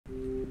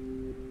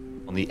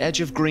On the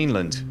edge of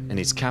Greenland, in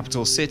its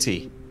capital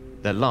city,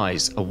 there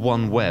lies a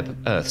OneWeb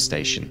Earth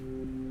station.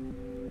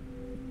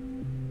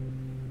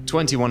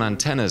 21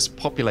 antennas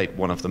populate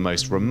one of the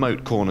most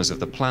remote corners of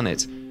the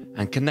planet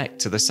and connect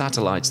to the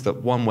satellites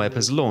that OneWeb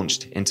has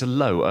launched into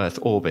low Earth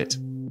orbit.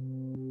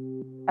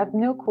 At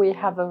Nuuk, we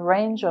have a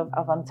range of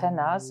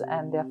antennas,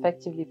 and they're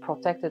effectively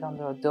protected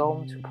under a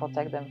dome to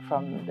protect them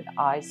from the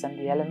ice and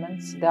the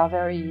elements. They are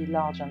very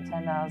large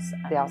antennas.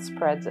 They are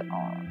spread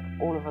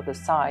all over the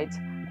site.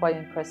 Quite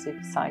impressive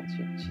sight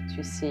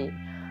to see.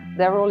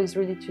 Their role is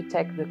really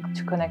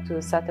to connect to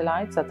the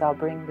satellites that are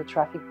bringing the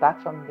traffic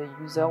back from the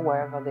user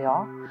wherever they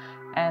are.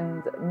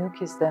 And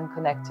Nuuk is then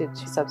connected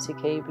to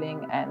subsea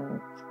cabling and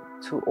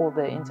to all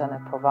the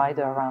internet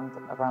providers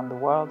around the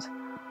world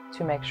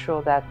to make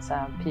sure that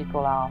people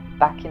are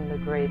back in the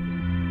grid.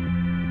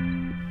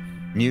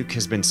 Nuuk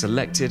has been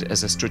selected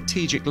as a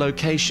strategic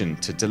location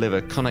to deliver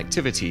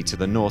connectivity to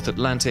the North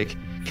Atlantic,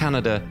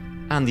 Canada,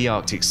 and the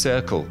Arctic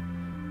Circle,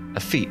 a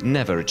feat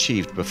never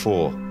achieved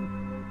before.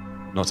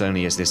 Not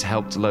only has this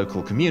helped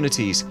local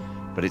communities,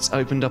 but it's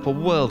opened up a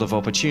world of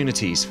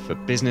opportunities for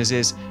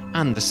businesses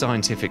and the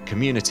scientific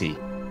community,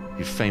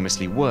 who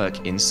famously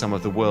work in some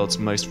of the world's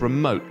most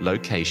remote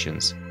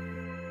locations.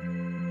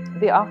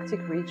 The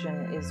Arctic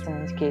region is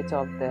an indicator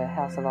of the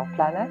health of our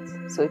planet,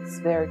 so it's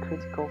very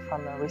critical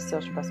from a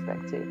research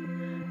perspective.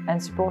 And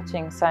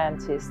supporting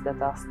scientists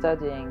that are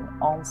studying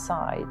on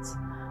site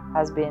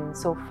has been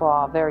so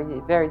far very,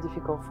 very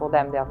difficult for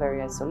them. They are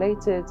very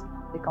isolated,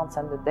 they can't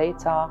send the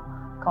data,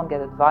 can't get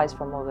advice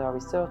from other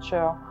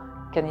researchers,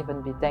 can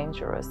even be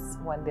dangerous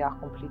when they are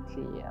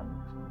completely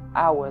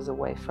hours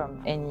away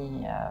from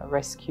any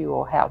rescue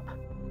or help.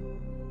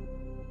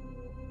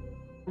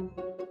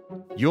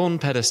 Jorn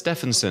Peder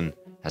Steffensen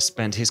has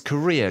spent his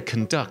career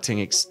conducting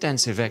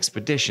extensive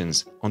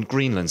expeditions on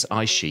Greenland's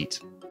ice sheet.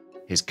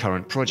 His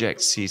current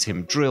project sees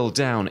him drill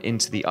down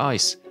into the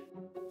ice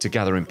to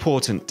gather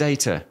important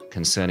data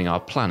concerning our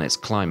planet's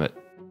climate.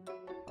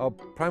 Our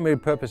primary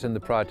purpose in the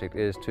project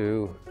is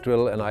to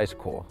drill an ice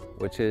core,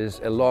 which is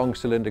a long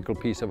cylindrical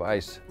piece of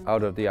ice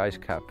out of the ice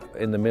cap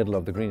in the middle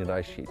of the Greenland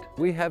ice sheet.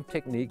 We have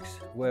techniques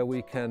where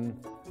we can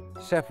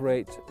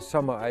separate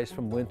summer ice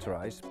from winter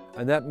ice,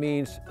 and that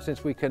means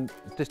since we can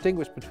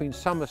distinguish between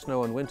summer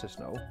snow and winter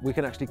snow, we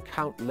can actually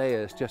count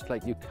layers just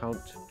like you count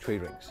tree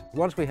rings.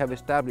 Once we have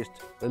established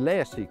the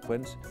layer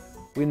sequence,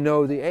 we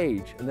know the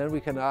age, and then we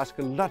can ask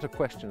a lot of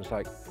questions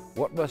like,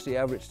 what was the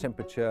average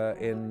temperature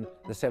in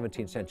the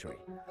 17th century?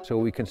 So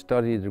we can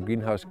study the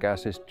greenhouse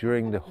gases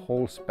during the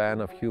whole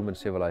span of human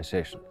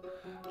civilization.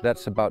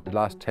 That's about the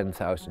last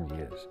 10,000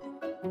 years.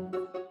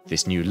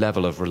 This new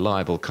level of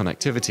reliable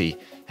connectivity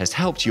has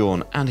helped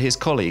Jorn and his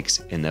colleagues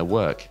in their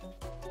work.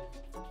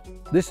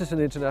 This is an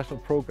international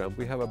program.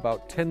 We have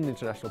about 10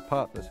 international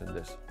partners in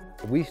this.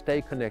 We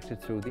stay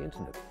connected through the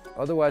internet.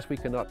 Otherwise, we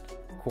cannot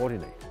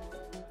coordinate.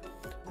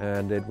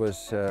 And it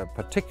was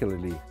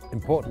particularly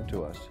important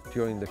to us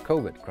during the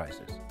COVID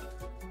crisis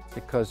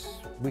because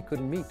we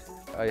couldn't meet.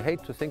 I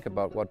hate to think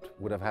about what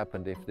would have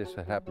happened if this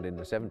had happened in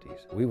the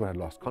 70s. We would have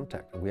lost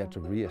contact and we had to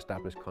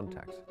re-establish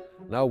contacts.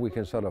 Now we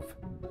can sort of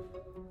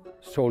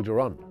soldier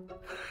on.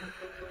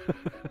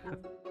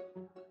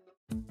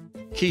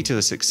 Key to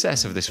the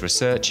success of this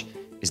research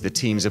is the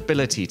team's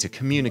ability to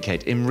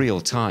communicate in real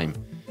time,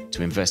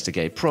 to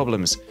investigate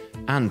problems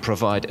and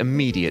provide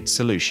immediate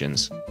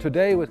solutions.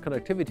 Today with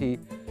connectivity,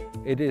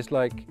 it is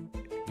like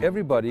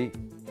everybody,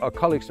 our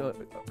colleagues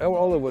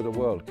all over the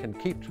world can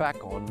keep track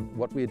on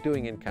what we're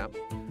doing in camp,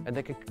 and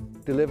they can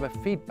deliver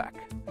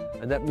feedback.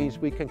 And that means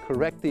we can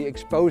correct the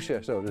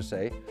exposure, so to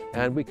say,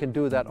 and we can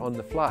do that on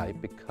the fly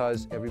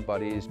because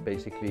everybody is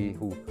basically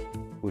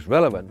who's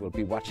relevant will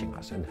be watching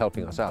us and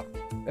helping us out.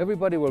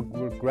 Everybody will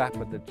grab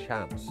at the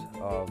chance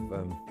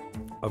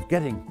of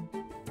getting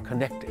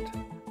connected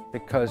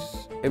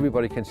because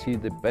everybody can see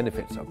the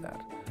benefits of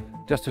that.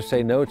 Just to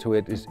say no to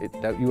it is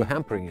that you're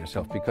hampering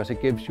yourself because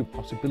it gives you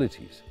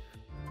possibilities.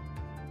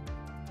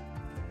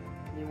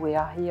 We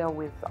are here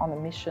on a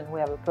mission, we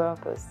have a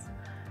purpose.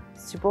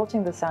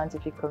 Supporting the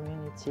scientific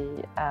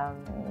community,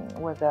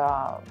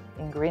 whether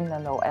in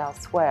Greenland or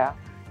elsewhere,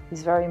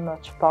 is very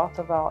much part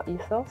of our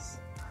ethos.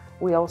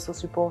 We're also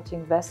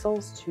supporting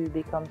vessels to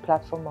become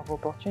platform of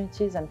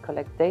opportunities and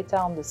collect data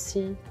on the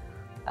sea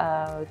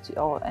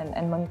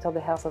and monitor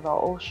the health of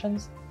our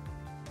oceans.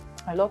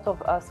 A lot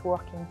of us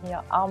working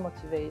here are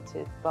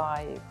motivated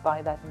by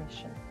that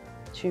mission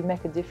to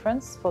make a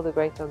difference for the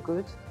greater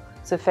good,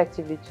 so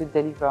effectively to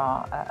deliver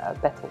a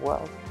better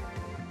world.